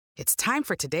It's time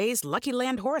for today's Lucky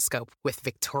Land horoscope with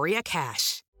Victoria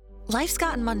Cash. Life's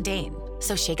gotten mundane,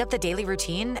 so shake up the daily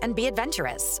routine and be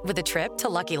adventurous with a trip to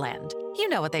Lucky Land. You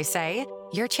know what they say,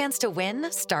 your chance to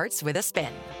win starts with a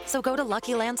spin. So go to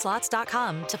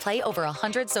LuckyLandSlots.com to play over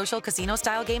 100 social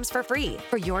casino-style games for free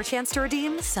for your chance to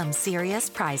redeem some serious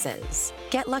prizes.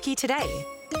 Get lucky today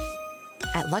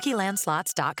at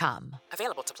LuckyLandSlots.com.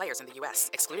 Available to players in the U.S.,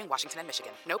 excluding Washington and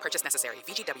Michigan. No purchase necessary.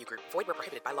 VGW Group. Void where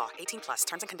prohibited by law. 18+.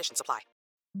 Terms and conditions apply.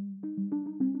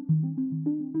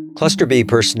 Cluster B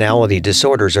personality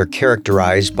disorders are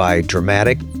characterized by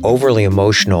dramatic, overly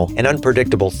emotional, and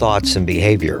unpredictable thoughts and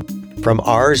behavior. From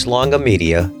Ars Longa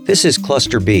Media, this is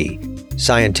Cluster B,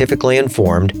 scientifically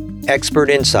informed, expert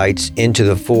insights into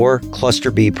the 4 Cluster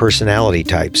B personality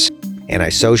types: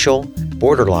 antisocial,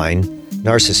 borderline,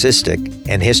 narcissistic,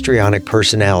 and histrionic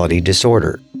personality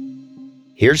disorder.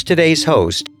 Here's today's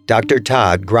host, Dr.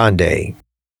 Todd Grande.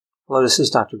 Hello, this is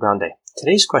Dr. Grande.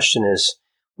 Today's question is,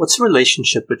 what's the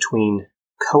relationship between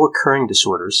co-occurring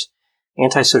disorders,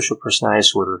 antisocial personality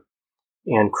disorder,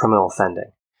 and criminal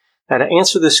offending? Now, to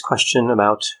answer this question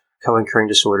about co-occurring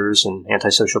disorders and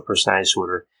antisocial personality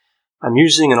disorder, I'm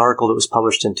using an article that was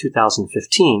published in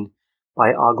 2015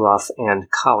 by Ogloff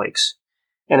and colleagues.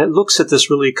 And it looks at this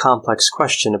really complex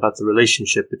question about the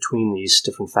relationship between these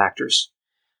different factors.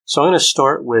 So I'm going to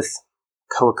start with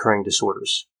co-occurring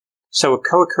disorders. So a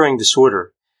co-occurring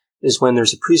disorder is when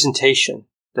there's a presentation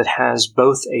that has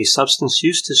both a substance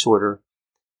use disorder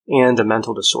and a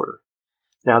mental disorder.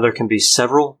 Now, there can be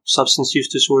several substance use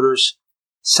disorders,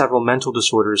 several mental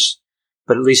disorders,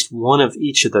 but at least one of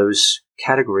each of those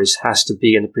categories has to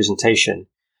be in the presentation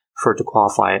for it to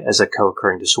qualify as a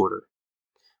co-occurring disorder.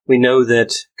 We know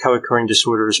that co-occurring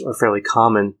disorders are fairly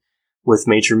common with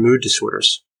major mood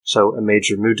disorders. So a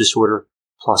major mood disorder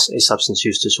plus a substance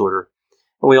use disorder.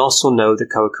 And we also know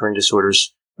that co-occurring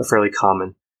disorders are fairly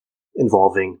common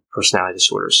involving personality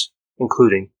disorders,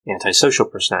 including antisocial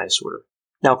personality disorder.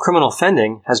 Now, criminal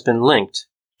offending has been linked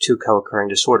to co-occurring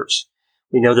disorders.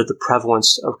 We know that the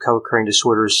prevalence of co-occurring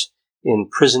disorders in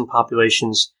prison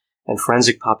populations and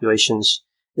forensic populations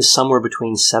is somewhere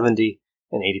between 70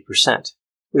 and 80%.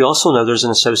 We also know there's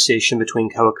an association between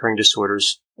co-occurring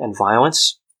disorders and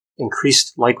violence,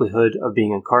 increased likelihood of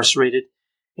being incarcerated,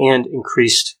 and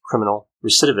increased criminal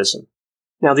recidivism.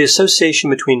 Now, the association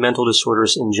between mental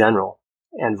disorders in general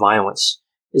and violence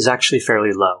is actually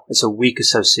fairly low. It's a weak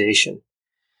association.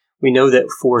 We know that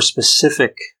for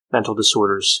specific mental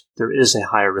disorders, there is a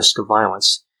higher risk of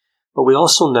violence. But we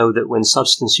also know that when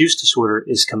substance use disorder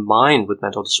is combined with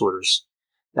mental disorders,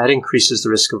 that increases the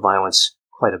risk of violence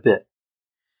quite a bit.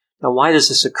 Now, why does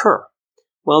this occur?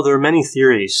 Well, there are many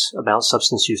theories about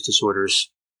substance use disorders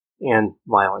and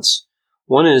violence.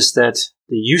 One is that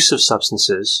the use of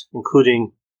substances,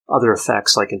 including other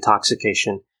effects like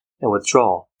intoxication and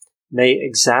withdrawal, may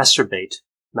exacerbate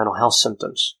mental health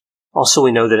symptoms. Also,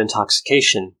 we know that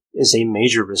intoxication is a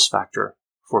major risk factor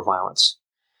for violence.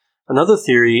 Another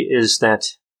theory is that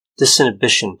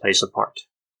disinhibition plays a part.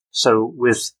 So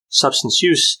with substance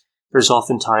use, there's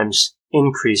oftentimes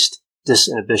increased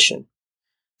disinhibition.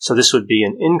 So this would be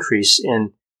an increase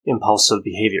in impulsive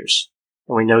behaviors.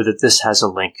 And we know that this has a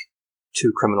link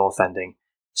to criminal offending,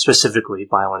 specifically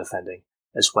violent offending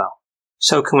as well.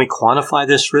 So can we quantify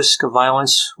this risk of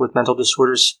violence with mental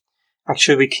disorders?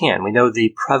 Actually, we can. We know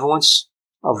the prevalence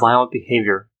of violent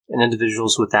behavior in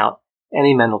individuals without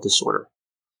any mental disorder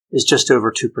is just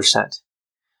over 2%.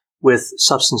 With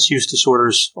substance use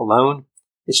disorders alone,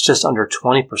 it's just under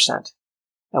 20%.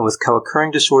 And with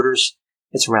co-occurring disorders,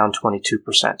 it's around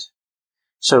 22%.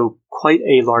 So quite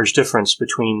a large difference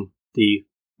between the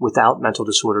without mental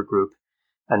disorder group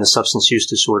and the substance use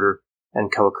disorder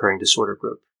and co-occurring disorder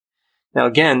group. Now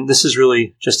again, this is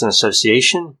really just an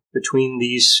association between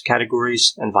these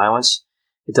categories and violence.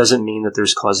 It doesn't mean that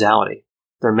there's causality.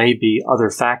 There may be other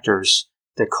factors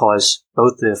that cause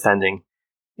both the offending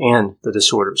and the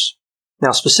disorders.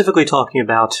 Now, specifically talking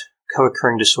about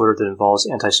co-occurring disorder that involves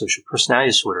antisocial personality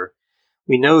disorder,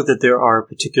 we know that there are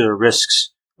particular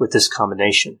risks with this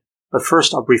combination. But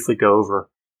first, I'll briefly go over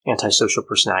antisocial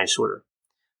personality disorder.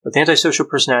 With antisocial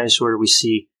personality disorder, we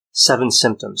see 7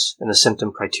 symptoms in the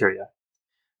symptom criteria.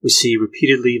 We see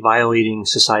repeatedly violating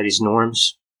society's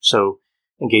norms, so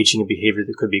engaging in behavior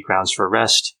that could be grounds for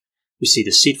arrest. We see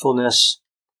deceitfulness,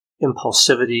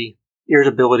 impulsivity,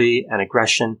 irritability and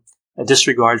aggression, a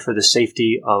disregard for the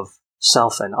safety of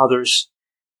self and others,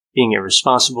 being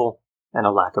irresponsible, and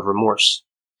a lack of remorse.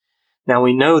 Now,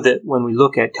 we know that when we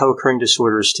look at co-occurring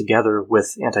disorders together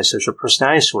with antisocial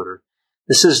personality disorder,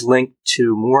 this is linked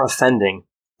to more offending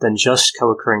than just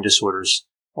co-occurring disorders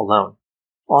alone.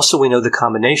 Also, we know the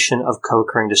combination of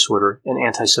co-occurring disorder and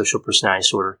antisocial personality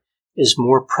disorder is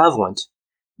more prevalent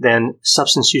than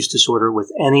substance use disorder with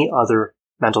any other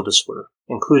mental disorder,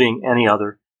 including any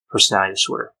other personality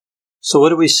disorder. So what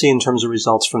do we see in terms of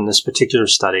results from this particular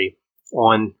study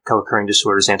on co-occurring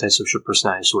disorders, antisocial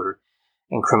personality disorder,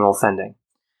 and criminal offending?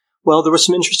 Well, there were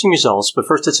some interesting results, but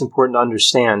first it's important to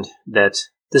understand that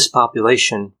this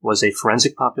population was a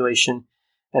forensic population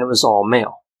and it was all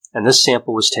male. And this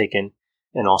sample was taken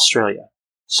in Australia.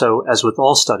 So as with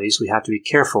all studies, we have to be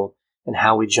careful in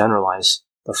how we generalize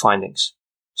the findings.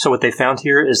 So what they found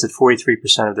here is that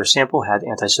 43% of their sample had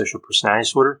antisocial personality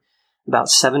disorder, about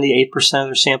 78% of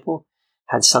their sample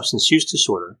had substance use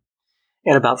disorder,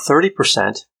 and about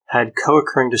 30% had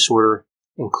co-occurring disorder,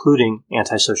 including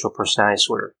antisocial personality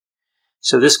disorder.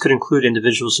 So this could include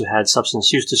individuals who had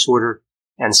substance use disorder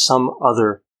and some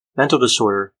other mental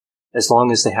disorder, as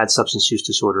long as they had substance use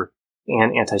disorder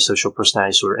and antisocial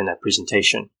personality disorder in that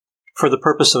presentation. For the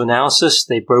purpose of analysis,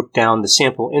 they broke down the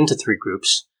sample into 3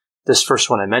 groups. This first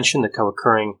one I mentioned, the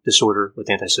co-occurring disorder with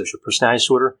antisocial personality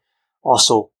disorder,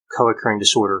 also co-occurring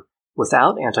disorder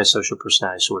without antisocial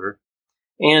personality disorder,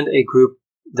 and a group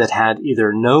that had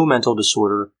either no mental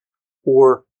disorder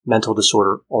or mental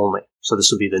disorder only. So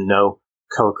this would be the no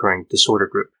co-occurring disorder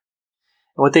group.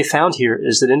 And what they found here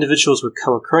is that individuals with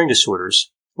co-occurring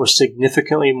disorders were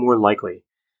significantly more likely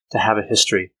to have a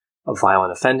history of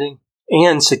violent offending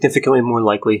and significantly more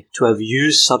likely to have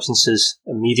used substances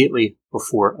immediately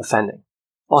before offending.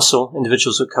 Also,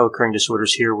 individuals with co-occurring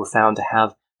disorders here were found to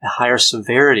have a higher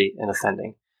severity in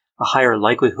offending, a higher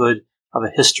likelihood of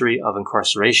a history of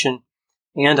incarceration,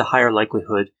 and a higher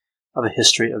likelihood of a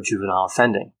history of juvenile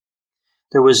offending.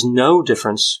 There was no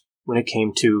difference when it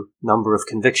came to number of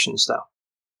convictions, though.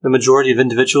 The majority of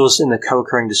individuals in the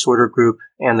co-occurring disorder group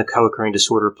and the co-occurring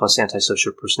disorder plus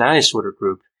antisocial personality disorder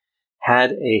group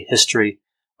had a history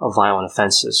of violent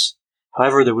offenses.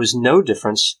 However, there was no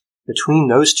difference between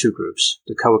those two groups,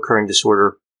 the co-occurring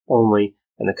disorder only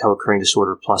and the co-occurring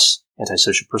disorder plus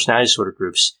antisocial personality disorder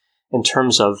groups, in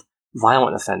terms of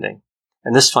violent offending.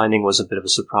 And this finding was a bit of a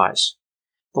surprise.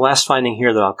 The last finding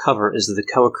here that I'll cover is that the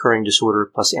co-occurring disorder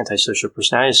plus antisocial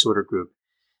personality disorder group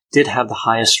did have the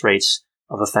highest rates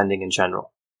of offending in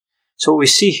general. So what we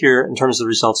see here in terms of the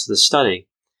results of this study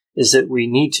is that we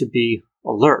need to be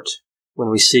alert when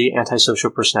we see antisocial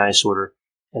personality disorder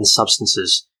and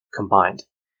substances combined.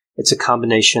 It's a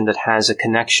combination that has a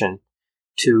connection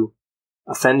to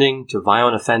offending, to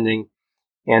violent offending,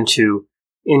 and to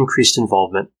increased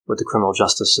involvement with the criminal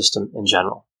justice system in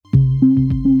general.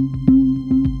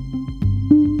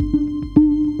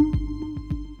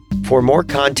 For more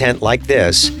content like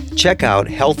this, check out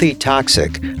Healthy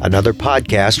Toxic, another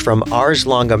podcast from Ars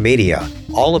Longa Media,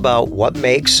 all about what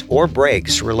makes or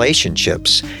breaks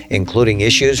relationships, including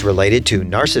issues related to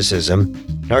narcissism,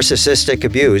 narcissistic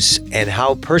abuse, and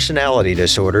how personality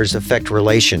disorders affect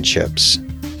relationships.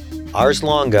 Ars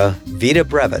Longa Vita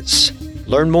Brevis.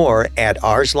 Learn more at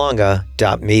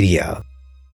arslonga.media.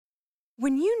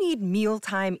 When you need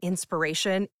mealtime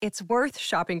inspiration, it's worth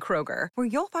shopping Kroger, where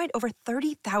you'll find over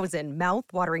 30,000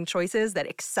 mouth-watering choices that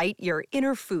excite your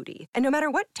inner foodie. And no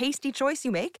matter what tasty choice you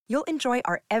make, you'll enjoy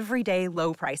our everyday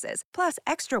low prices, plus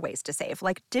extra ways to save,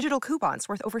 like digital coupons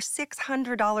worth over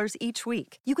 $600 each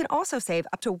week. You can also save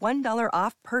up to $1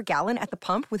 off per gallon at the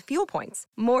pump with fuel points.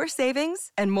 More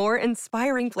savings and more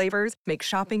inspiring flavors make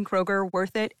shopping Kroger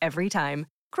worth it every time.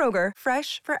 Kroger,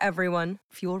 fresh for everyone.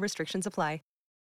 Fuel restrictions apply.